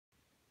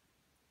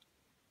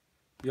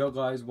Yo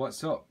guys,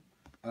 what's up?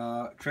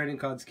 Trading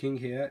Cards King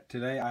here.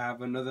 Today I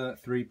have another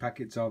 3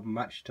 packets of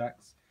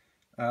Attax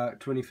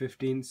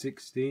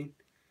 2015-16.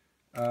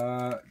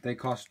 They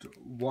cost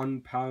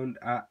 £1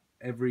 at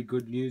every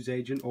good news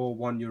agent, or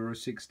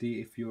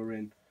 €1.60 if you're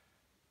in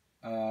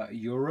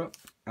Europe.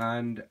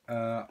 And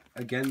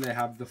again, they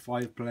have the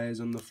 5 players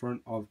on the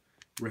front of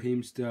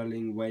Raheem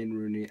Sterling, Wayne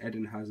Rooney,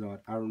 Eden Hazard,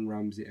 Aaron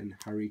Ramsey and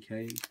Harry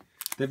Kane.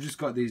 They've just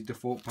got these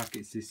default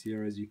packets this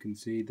year, as you can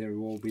see. They've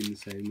all been the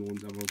same, the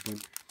ones I've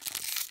opened.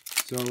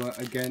 So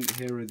again,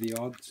 here are the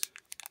odds.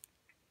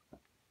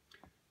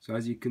 So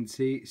as you can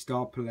see,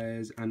 star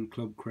players and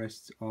club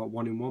crests are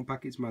 1 in 1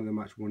 packets, man of the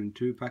match 1 in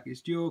 2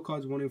 packets, duo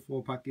cards 1 in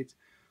 4 packets,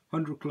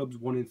 100 clubs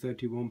 1 in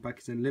 31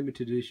 packets, and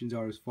limited editions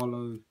are as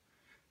follows.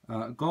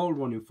 Gold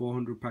 1 in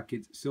 400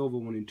 packets, silver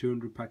 1 in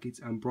 200 packets,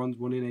 and bronze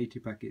 1 in 80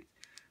 packets.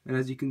 And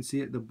as you can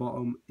see at the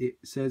bottom, it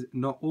says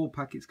not all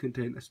packets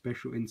contain a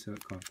special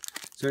insert card.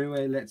 So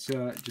anyway, let's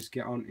just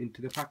get on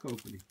into the pack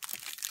opening.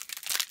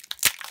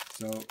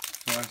 So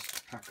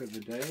first pack of the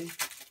day.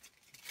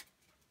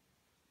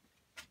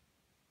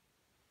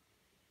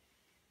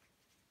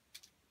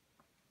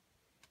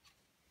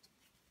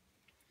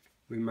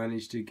 We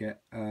managed to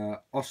get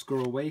Oscar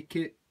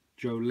Awakit,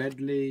 Joe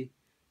Ledley,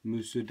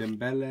 Musa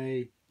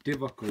Dembele,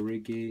 Divock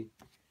Origi,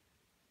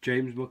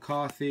 James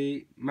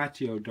McCarthy,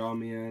 Matteo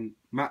Darmian,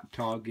 Matt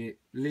Target,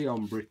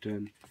 Leon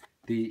Britton,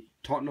 the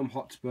Tottenham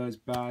Hotspurs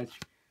badge,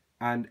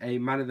 and a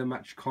man of the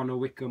match Connor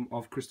Wickham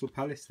of Crystal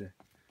Palace there.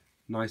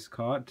 Nice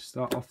card to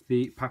start off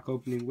the pack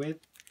opening with.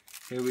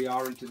 Here we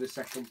are into the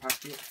second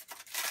packet.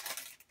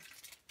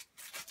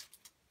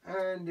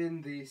 And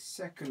in the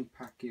second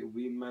packet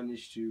we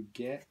managed to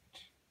get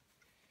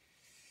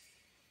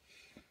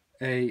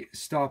a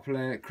star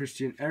player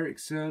Christian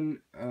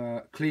Eriksen,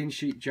 clean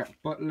sheet Jack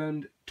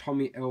Butland,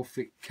 Tommy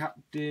Elphick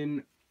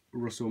captain,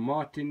 Russell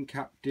Martin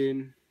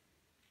captain,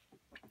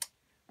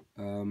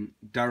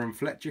 Darren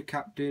Fletcher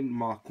captain,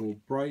 Mark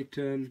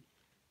Albrighton,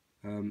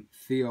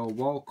 Theo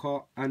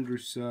Walcott, Andrew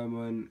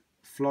Sermon,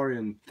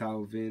 Florian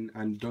Thauvin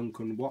and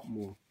Duncan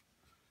Watmore.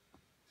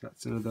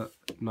 That's another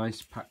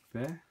nice pack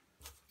there.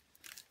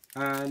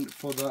 And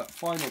for the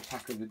final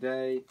pack of the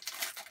day,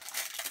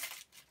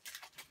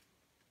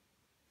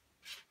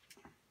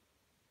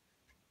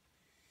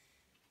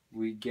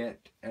 we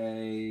get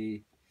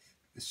a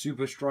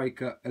super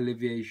striker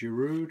Olivier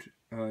Giroud,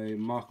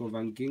 Marco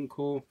van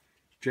Ginkel,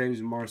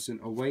 James Morrison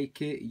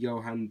Awake,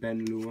 Johan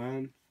Ben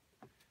Luan,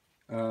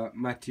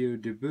 Matteo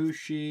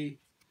Debuchy,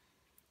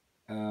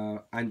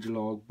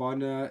 Angelo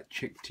Ogbonna,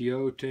 Chick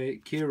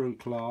Tiote, Kieran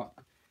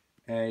Clark,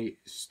 a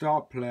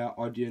star player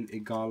Odion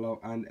Igalo,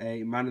 and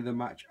a man of the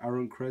match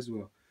Aaron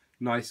Creswell.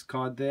 Nice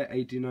card there,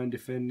 89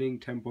 defending,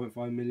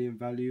 10.5 million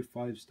value,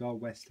 5-star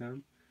West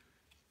Ham.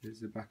 There's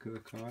the back of the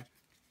card.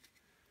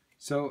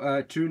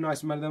 So 2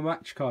 nice man of the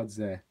match cards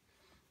there.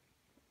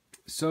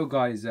 So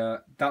guys,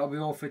 that'll be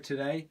all for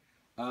today.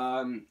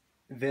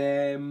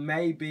 There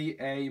may be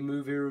a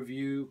movie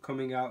review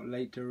coming out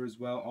later as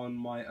well on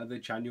my other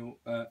channel,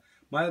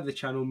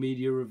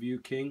 Media Review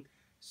King.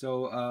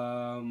 So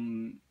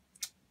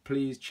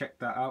please check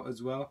that out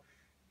as well.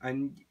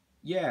 And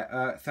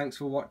yeah, thanks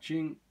for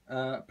watching.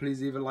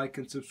 Please leave a like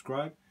and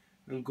subscribe,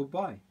 and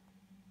goodbye.